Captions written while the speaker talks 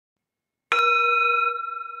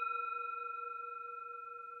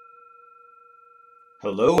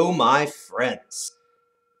Hello, my friends,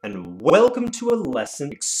 and welcome to a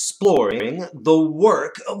lesson exploring the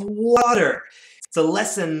work of water. It's a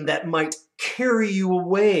lesson that might carry you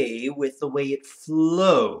away with the way it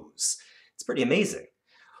flows. It's pretty amazing.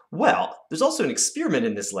 Well, there's also an experiment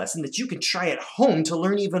in this lesson that you can try at home to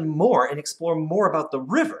learn even more and explore more about the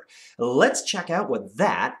river. Let's check out what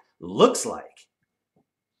that looks like.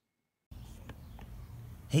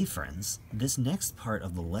 Hey friends, this next part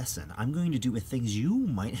of the lesson I'm going to do with things you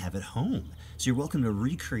might have at home, so you're welcome to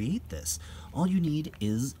recreate this. All you need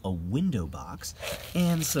is a window box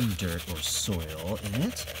and some dirt or soil in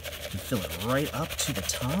it. You fill it right up to the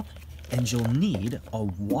top, and you'll need a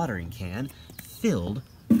watering can filled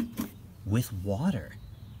with water.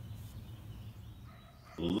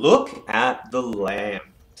 Look at the land.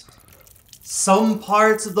 Some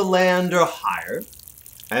parts of the land are higher,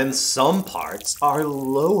 and some parts are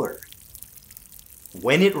lower.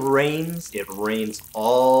 When it rains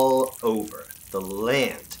all over the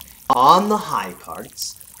land, on the high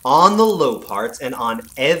parts, on the low parts, and on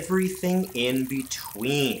everything in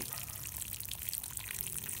between.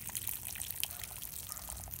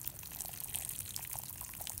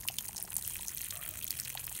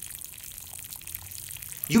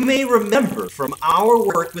 You may remember from our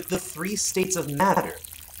work with the three states of matter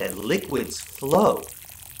that liquids flow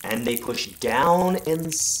and they push down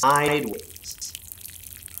and sideways.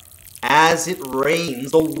 As it rains,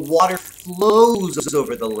 the water flows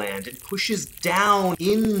over the land and pushes down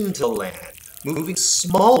into land, moving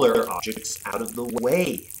smaller objects out of the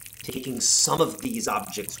way, taking some of these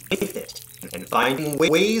objects with it, and finding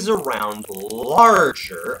ways around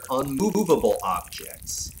larger, unmovable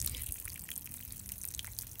objects.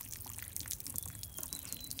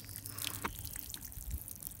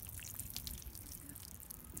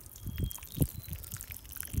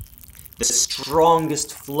 The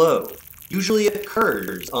strongest flow usually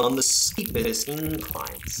occurs on the steepest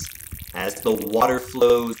inclines. As the water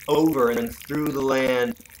flows over and through the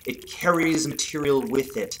land, it carries material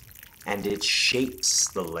with it, and it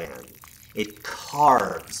shapes the land. It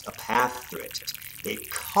carves a path through it.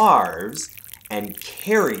 It carves and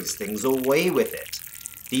carries things away with it.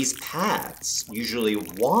 These paths usually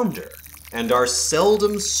wander and are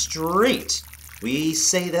seldom straight. We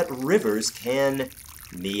say that rivers can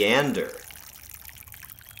meander.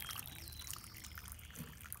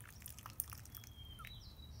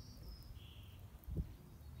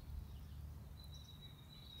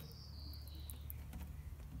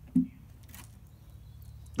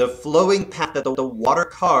 The flowing path that the water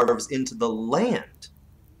carves into the land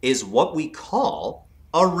is what we call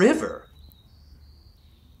a river.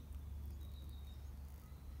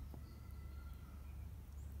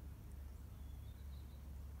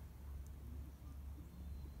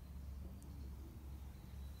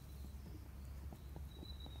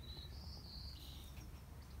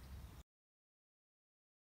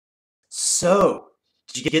 So,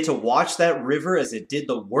 did you get to watch that river as it did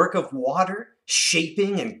the work of water,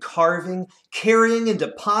 shaping and carving, carrying and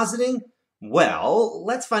depositing? Well,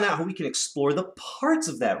 let's find out how we can explore the parts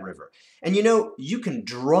of that river. And you can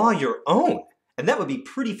draw your own, and that would be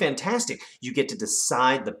pretty fantastic. You get to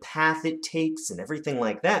decide the path it takes and everything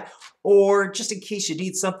like that. Or just in case you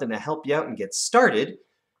need something to help you out and get started,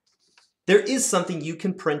 there is something you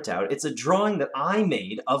can print out. It's a drawing that I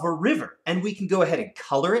made of a river, and we can go ahead and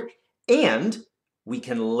color it, and we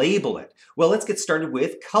can label it. Well, let's get started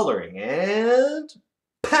with coloring, and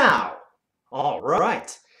pow! All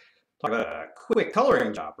right, talk about a quick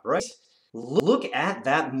coloring job, right? Look at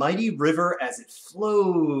that mighty river as it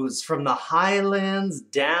flows from the highlands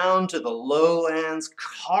down to the lowlands,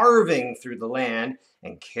 carving through the land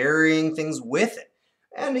and carrying things with it.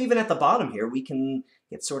 And even at the bottom here, we can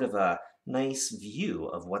get sort of a nice view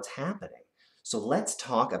of what's happening. So let's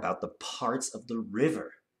talk about the parts of the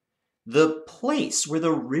river. The place where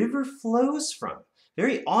the river flows from,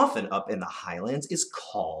 very often up in the highlands, is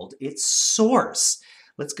called its source.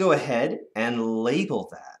 Let's go ahead and label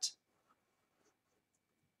that.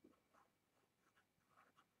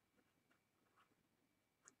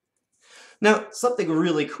 Now, something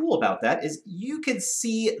really cool about that is you can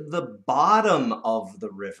see the bottom of the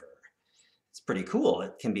river. It's pretty cool.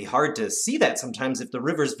 It can be hard to see that sometimes if the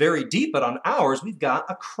river's very deep, but on ours, we've got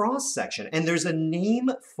a cross section, and there's a name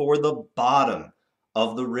for the bottom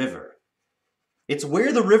of the river. It's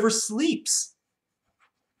where the river sleeps.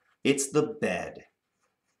 It's the bed.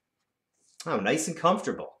 Oh, nice and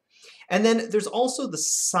comfortable. And then there's also the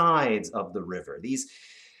sides of the river. These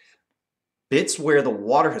bits where the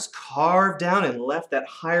water has carved down and left that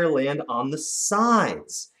higher land on the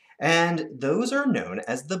sides. And those are known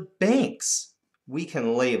as the banks. We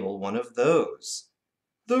can label one of those.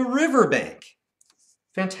 The riverbank.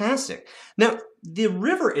 Fantastic. Now, the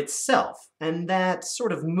river itself and that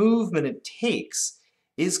sort of movement it takes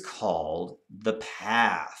is called the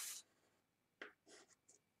path.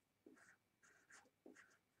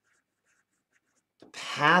 The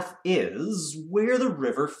path is where the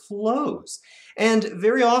river flows, and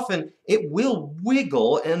very often it will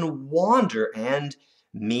wiggle and wander and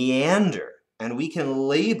meander, and we can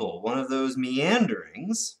label one of those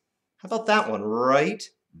meanderings. How about that one right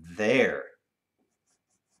there?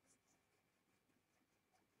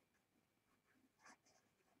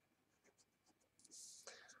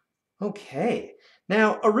 Okay,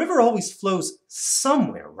 now a river always flows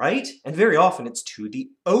somewhere, right? And very often it's to the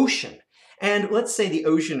ocean. And let's say the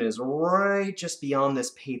ocean is right just beyond this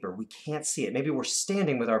paper. We can't see it. Maybe we're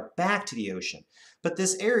standing with our back to the ocean. But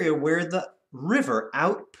this area where the river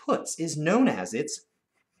outputs is known as its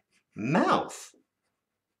mouth.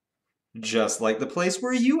 Just like the place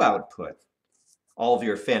where you output. All of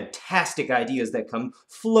your fantastic ideas that come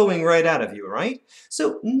flowing right out of you, right?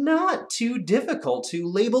 So not too difficult to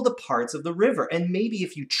label the parts of the river. And maybe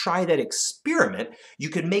if you try that experiment, you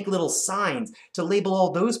could make little signs to label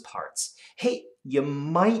all those parts. Hey, you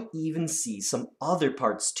might even see some other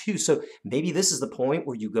parts too. So maybe this is the point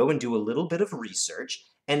where you go and do a little bit of research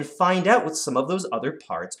and find out what some of those other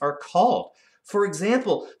parts are called. For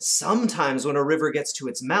example, sometimes when a river gets to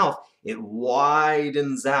its mouth, it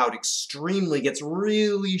widens out extremely, gets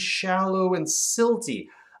really shallow and silty.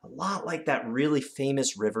 A lot like that really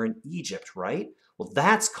famous river in Egypt, right? Well,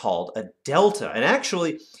 that's called a delta. And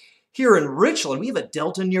actually, here in Richland, we have a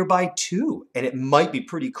delta nearby too. And it might be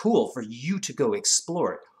pretty cool for you to go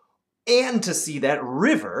explore it and to see that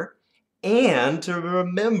river and to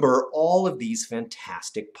remember all of these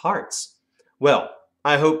fantastic parts. Well,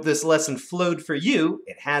 I hope this lesson flowed for you.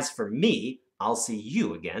 It has for me. I'll see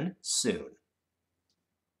you again soon.